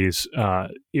opportunities,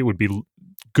 it would be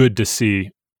good to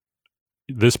see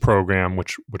this program,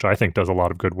 which I think does a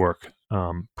lot of good work,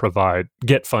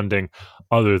 get funding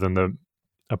other than the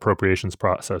appropriations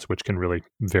process, which can really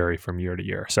vary from year to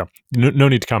year. So no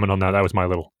need to comment on that. That was my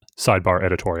little sidebar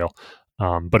editorial.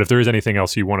 But if there is anything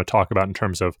else you want to talk about in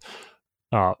terms of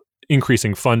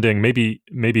increasing funding, maybe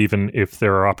even if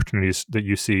there are opportunities that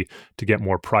you see to get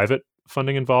more private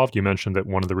funding involved. You mentioned that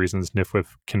one of the reasons NIFWF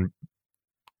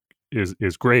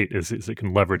is great is it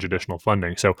can leverage additional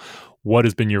funding. So what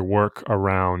has been your work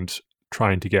around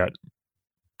trying to get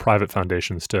private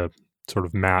foundations to sort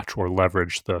of match or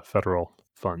leverage the federal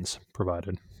funds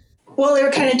provided? Well, there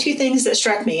are kind of two things that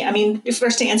struck me. I mean,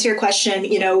 first, to answer your question,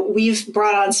 we've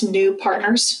brought on some new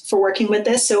partners for working with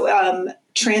this. So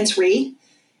TransRe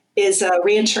is a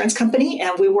reinsurance company,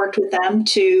 and we worked with them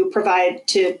to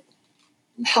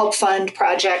help fund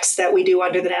projects that we do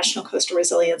under the National Coastal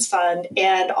Resilience Fund.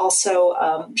 And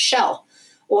also Shell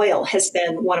Oil has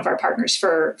been one of our partners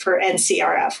for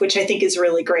NCRF, which I think is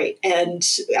really great. And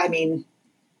I mean,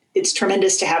 it's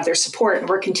tremendous to have their support. And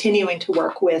we're continuing to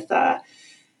work with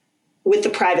with the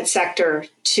private sector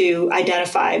to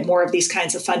identify more of these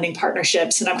kinds of funding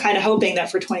partnerships. And I'm kind of hoping that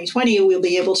for 2020, we'll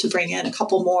be able to bring in a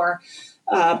couple more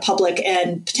public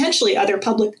and potentially other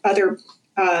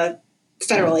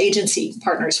federal agency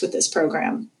partners with this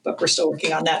program, but we're still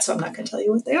working on that, so I'm not going to tell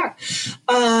you what they are.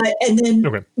 And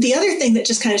then The other thing that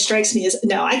just kind of strikes me is,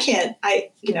 no, I can't,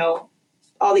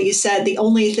 all that you said, the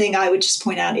only thing I would just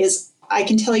point out is I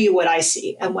can tell you what I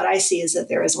see. And what I see is that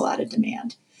there is a lot of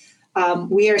demand.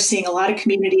 We are seeing a lot of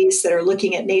communities that are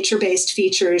looking at nature-based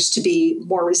features to be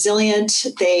more resilient.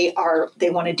 They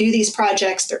want to do these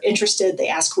projects. They're interested. They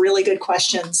ask really good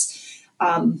questions.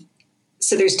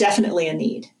 So there's definitely a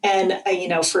need. And,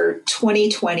 for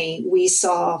 2020, we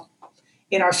saw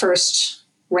in our first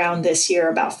round this year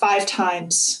about 5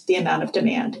 times the amount of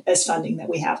demand as funding that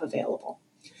we have available.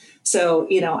 So,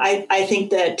 I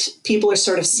think that people are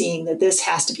sort of seeing that this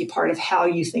has to be part of how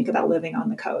you think about living on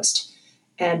the coast.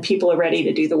 And people are ready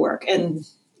to do the work. And,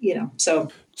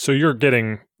 So you're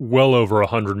getting well over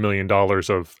 $100 million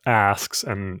of asks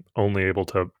and only able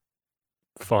to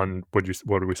fund, what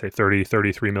did we say,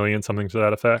 33 million, something to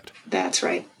that effect? That's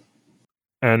right.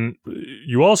 And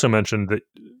you also mentioned that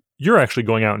you're actually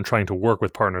going out and trying to work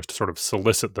with partners to sort of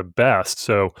solicit the best.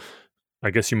 So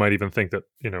I guess you might even think that,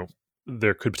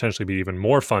 there could potentially be even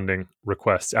more funding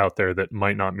requests out there that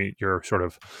might not meet your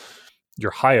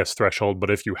highest threshold.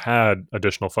 But if you had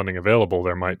additional funding available,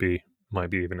 there might be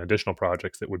even additional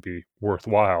projects that would be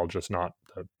worthwhile, just not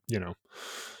the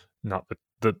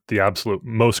absolute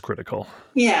most critical.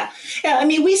 Yeah. I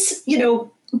mean,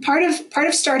 part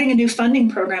of starting a new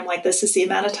funding program like this is the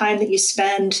amount of time that you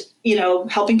spend,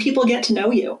 helping people get to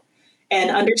know you and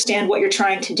understand what you're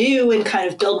trying to do and kind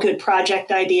of build good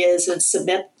project ideas and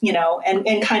submit,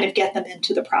 and kind of get them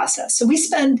into the process. So we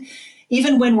spend,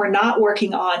 even when we're not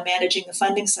working on managing the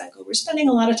funding cycle, we're spending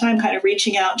a lot of time kind of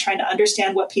reaching out and trying to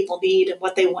understand what people need and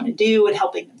what they want to do and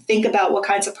helping them think about what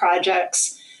kinds of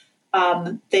projects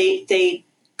they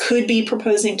could be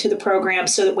proposing to the program,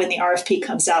 so that when the RFP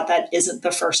comes out, that isn't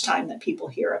the first time that people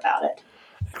hear about it.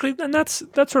 Actually, and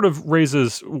that sort of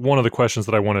raises one of the questions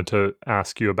that I wanted to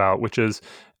ask you about, which is,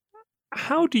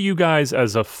 how do you guys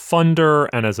as a funder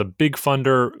and as a big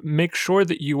funder make sure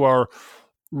that you are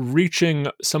reaching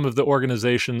some of the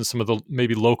organizations, some of the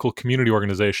maybe local community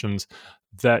organizations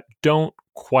that don't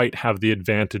quite have the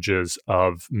advantages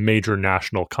of major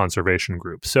national conservation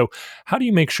groups? So how do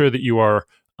you make sure that you are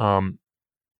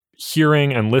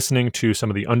hearing and listening to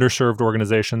some of the underserved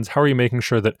organizations? How are you making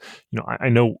sure that, I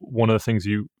know one of the things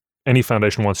any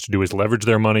foundation wants to do is leverage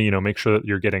their money, make sure that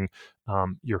you're getting,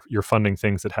 you're funding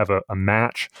things that have a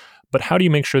match. But how do you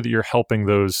make sure that you're helping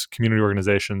those community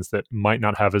organizations that might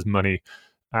not have as many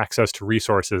access to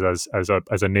resources as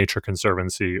a Nature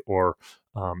Conservancy or,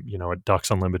 a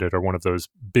Ducks Unlimited or one of those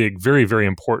big, very, very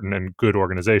important and good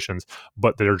organizations,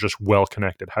 but that are just well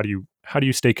connected? How do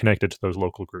you stay connected to those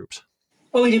local groups?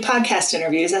 Well, we do podcast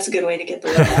interviews. That's a good way to get the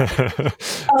word out.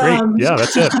 Great. Yeah,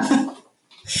 that's it.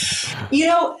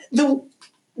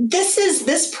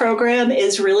 This program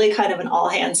is really kind of an all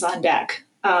hands on deck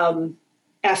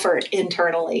effort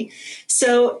internally.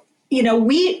 So,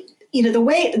 the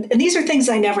way, and these are things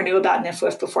I never knew about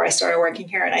NFWF before I started working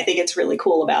here, and I think it's really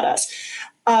cool about us.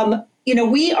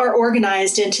 We are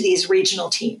organized into these regional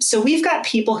teams. So we've got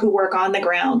people who work on the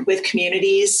ground with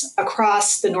communities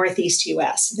across the Northeast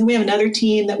U.S. And then we have another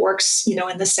team that works,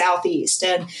 in the Southeast.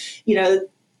 And,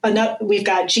 we've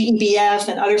got GEBF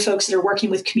and other folks that are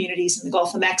working with communities in the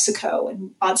Gulf of Mexico,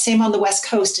 and same on the West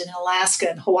Coast and in Alaska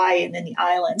and Hawaii and in the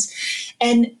islands.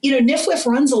 And, NFWF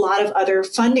runs a lot of other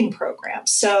funding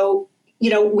programs. So,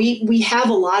 we have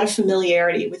a lot of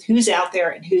familiarity with who's out there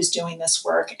and who's doing this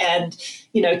work. And,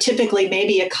 typically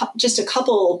maybe just a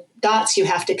couple dots you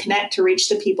have to connect to reach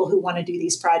the people who want to do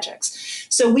these projects.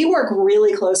 So we work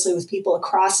really closely with people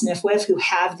across NFWF who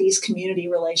have these community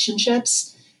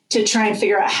relationships to try and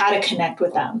figure out how to connect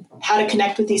with them, how to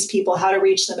connect with these people, how to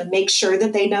reach them, and make sure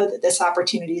that they know that this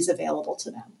opportunity is available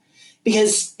to them.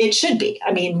 Because it should be.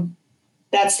 I mean,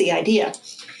 that's the idea.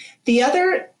 The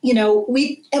other,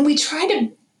 we try to,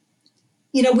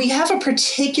 we have a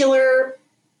particular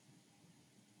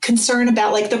concern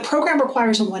about, like, the program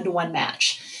requires a one-to-one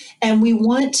match. And we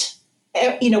want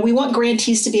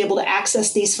grantees to be able to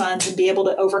access these funds and be able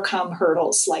to overcome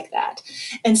hurdles like that.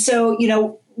 And so,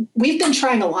 we've been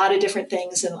trying a lot of different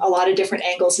things and a lot of different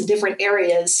angles in different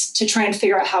areas to try and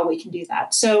figure out how we can do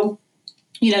that. So,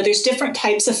 there's different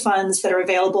types of funds that are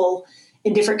available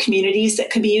in different communities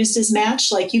that could be used as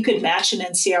match. Like, you could match an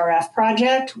NCRF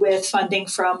project with funding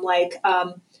from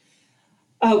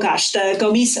Oh gosh, the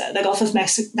GOMESA, the Gulf of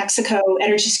Mexico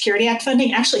Energy Security Act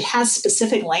funding, actually has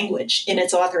specific language in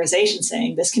its authorization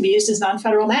saying this can be used as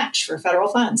non-federal match for federal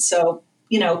funds. So,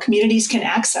 communities can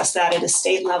access that at a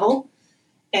state level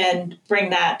and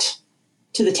bring that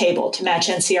to the table to match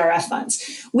NCRF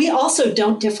funds. We also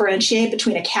don't differentiate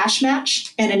between a cash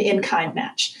match and an in-kind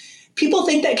match. People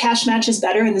think that cash match is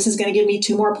better, and this is going to give me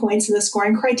 2 more points in the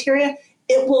scoring criteria.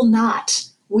 It will not.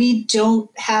 We don't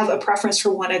have a preference for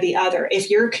one or the other. If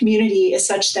your community is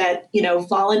such that,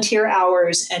 volunteer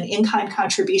hours and in-kind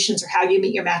contributions are how you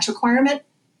meet your match requirement,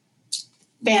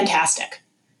 fantastic.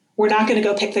 We're not going to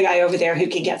go pick the guy over there who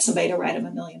can get somebody to write him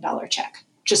 $1 million check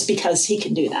just because he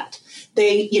can do that.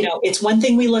 It's one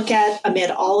thing we look at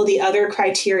amid all of the other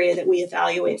criteria that we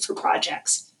evaluate for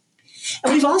projects.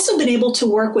 And we've also been able to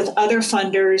work with other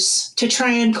funders to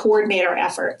try and coordinate our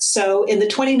efforts. So in the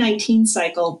 2019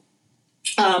 cycle,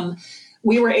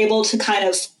 we were able to kind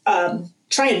of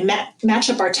try and match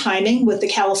up our timing with the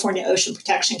California Ocean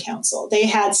Protection Council. They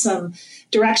had some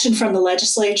direction from the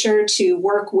legislature to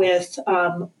work with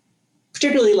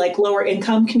particularly like lower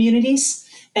income communities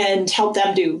and help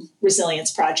them do resilience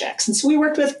projects. And so we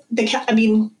worked with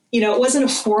it wasn't a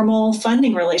formal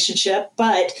funding relationship,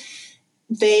 but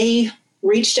they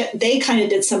kind of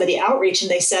did some of the outreach,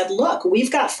 and they said, look,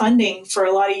 we've got funding for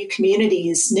a lot of you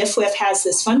communities. NIFWF has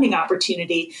this funding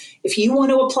opportunity. If you want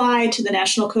to apply to the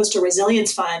National Coastal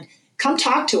Resilience Fund, come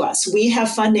talk to us. We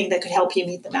have funding that could help you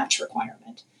meet the match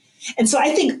requirement. And so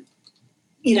I think,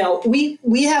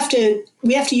 we have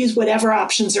to use whatever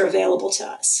options are available to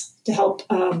us to help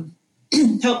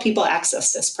help people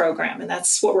access this program. And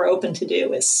that's what we're open to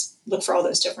do, is look for all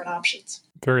those different options.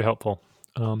 Very helpful.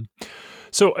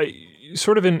 So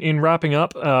sort of in wrapping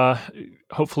up,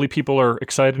 hopefully people are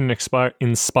excited and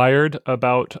inspired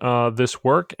about this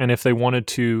work. And if they wanted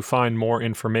to find more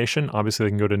information, obviously they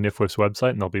can go to NIFWF's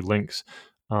website, and there'll be links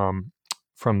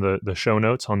from the show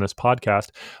notes on this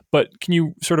podcast. But can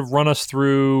you sort of run us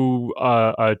through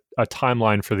a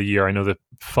timeline for the year? I know the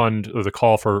fund or the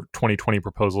call for 2020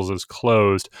 proposals is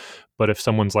closed, but if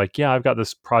someone's like, yeah, I've got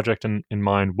this project in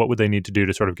mind, what would they need to do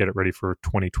to sort of get it ready for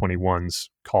 2021's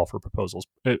call for proposals,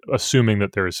 assuming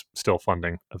that there's still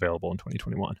funding available in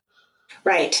 2021?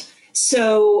 Right.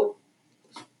 So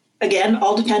again,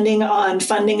 all depending on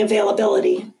funding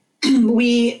availability,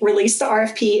 we released the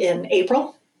RFP in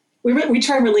April. We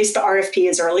try and release the RFP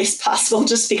as early as possible,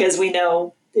 just because we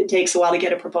know it takes a while to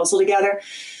get a proposal together.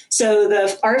 So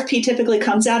the RFP typically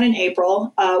comes out in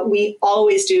April. We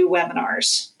always do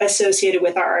webinars associated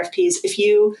with our RFPs. If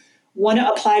you want to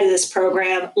apply to this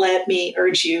program, let me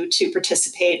urge you to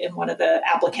participate in one of the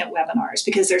applicant webinars,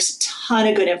 because there's a ton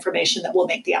of good information that will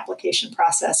make the application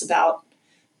process about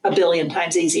 1 billion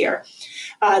times easier.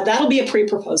 That'll be a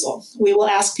pre-proposal. We will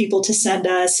ask people to send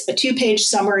us a 2-page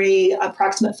summary,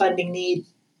 approximate funding need.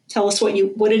 Tell us what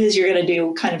it is you're going to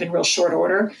do, kind of in real short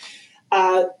order.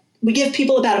 We give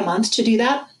people about a month to do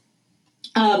that.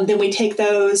 Then we take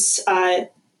those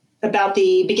about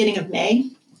the beginning of May,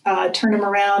 turn them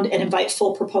around, and invite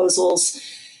full proposals.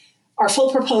 Our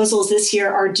full proposals this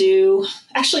year are due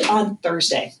actually on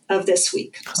Thursday of this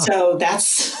week. So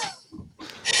that's...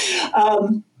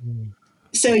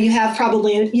 So you have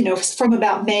probably, from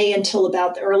about May until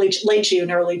about late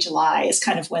June, early July is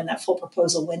kind of when that full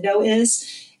proposal window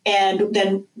is. And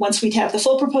then once we have the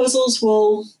full proposals,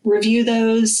 we'll review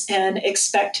those and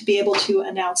expect to be able to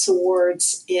announce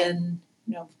awards in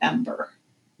November.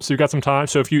 So you've got some time.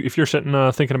 So if you're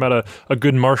sitting thinking about a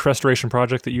good marsh restoration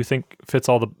project that you think fits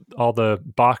all the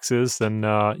boxes, then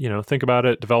think about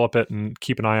it, develop it, and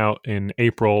keep an eye out in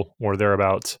April or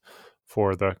thereabouts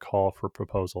for the call for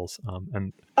proposals.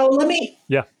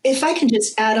 If I can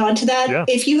just add on to that, yeah.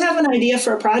 If you have an idea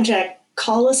for a project,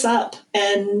 call us up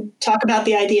and talk about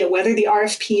the idea, whether the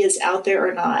RFP is out there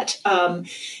or not.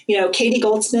 Katie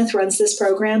Goldsmith runs this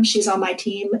program. She's on my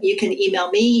team. You can email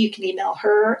me, you can email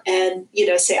her, and,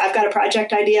 say, I've got a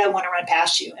project idea, I want to run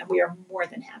past you. And we are more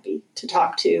than happy to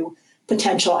talk to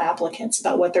potential applicants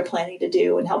about what they're planning to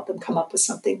do and help them come up with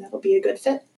something that'll be a good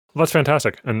fit. Well, that's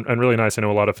fantastic and really nice. I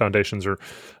know a lot of foundations are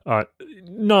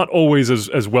not always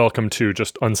as welcome to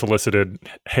just unsolicited,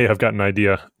 hey, I've got an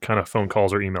idea kind of phone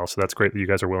calls or emails. So that's great that you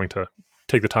guys are willing to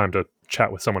take the time to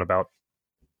chat with someone about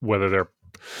whether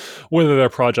their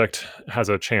project has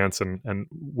a chance and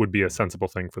would be a sensible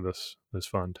thing for this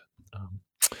fund.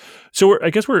 So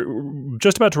I guess we're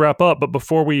just about to wrap up, but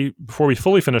before we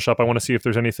fully finish up, I want to see if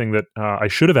there's anything that I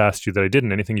should have asked you that I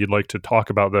didn't, anything you'd like to talk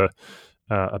about the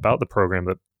program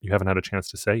that you haven't had a chance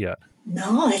to say yet.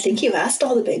 No, I think you asked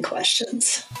all the big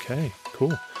questions. Okay,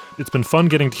 cool. It's been fun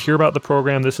getting to hear about the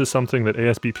program. This is something that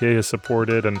ASBPA has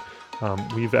supported, and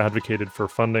We've advocated for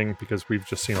funding because we've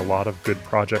just seen a lot of good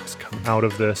projects come out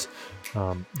of this.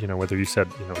 Whether you said,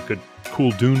 a good,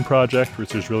 cool dune project,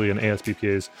 which is really an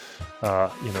ASBPA's,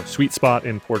 sweet spot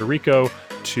in Puerto Rico,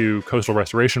 to coastal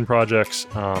restoration projects,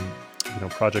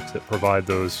 projects that provide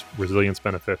those resilience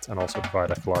benefits and also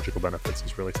provide ecological benefits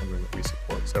is really something that we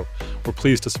support. So we're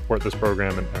pleased to support this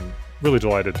program and really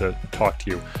delighted to talk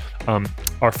to you.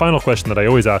 Our final question that I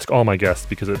always ask all my guests,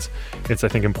 because it's I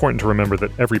think important to remember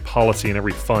that every policy and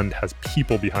every fund has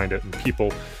people behind it, and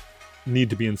people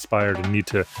need to be inspired and need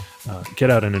to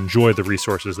get out and enjoy the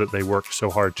resources that they work so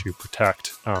hard to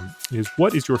protect.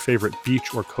 What is your favorite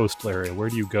beach or coastal area? Where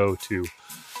do you go to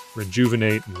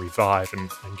rejuvenate and revive and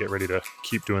get ready to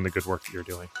keep doing the good work that you're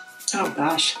doing? Oh,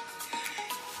 gosh.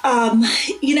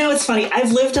 It's funny.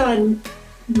 I've lived on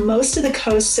most of the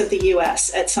coasts of the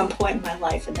U.S. at some point in my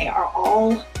life, and they are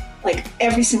all, like,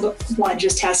 every single one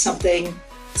just has something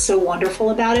so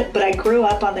wonderful about it. But I grew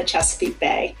up on the Chesapeake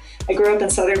Bay. I grew up in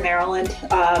Southern Maryland,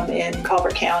 in Culver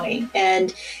County.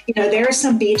 And, there are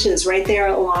some beaches right there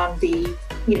along the,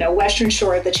 western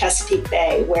shore of the Chesapeake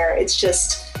Bay where it's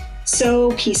just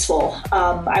so peaceful.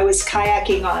 I was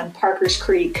kayaking on Parker's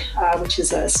Creek, which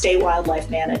is a state wildlife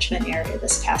management area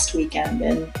this past weekend.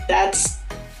 And that's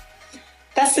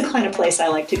the kind of place I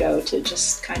like to go to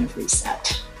just kind of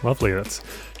reset. Lovely. That's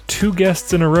 2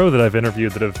 guests in a row that I've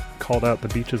interviewed that have called out the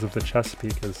beaches of the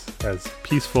Chesapeake as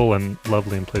peaceful and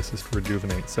lovely and places to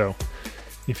rejuvenate. So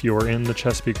if you're in the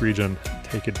Chesapeake region,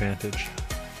 take advantage.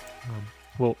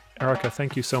 Well, Erica,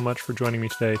 thank you so much for joining me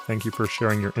today. Thank you for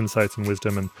sharing your insights and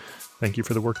wisdom, and thank you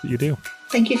for the work that you do.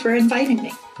 Thank you for inviting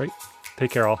me. Great.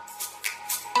 Take care, all.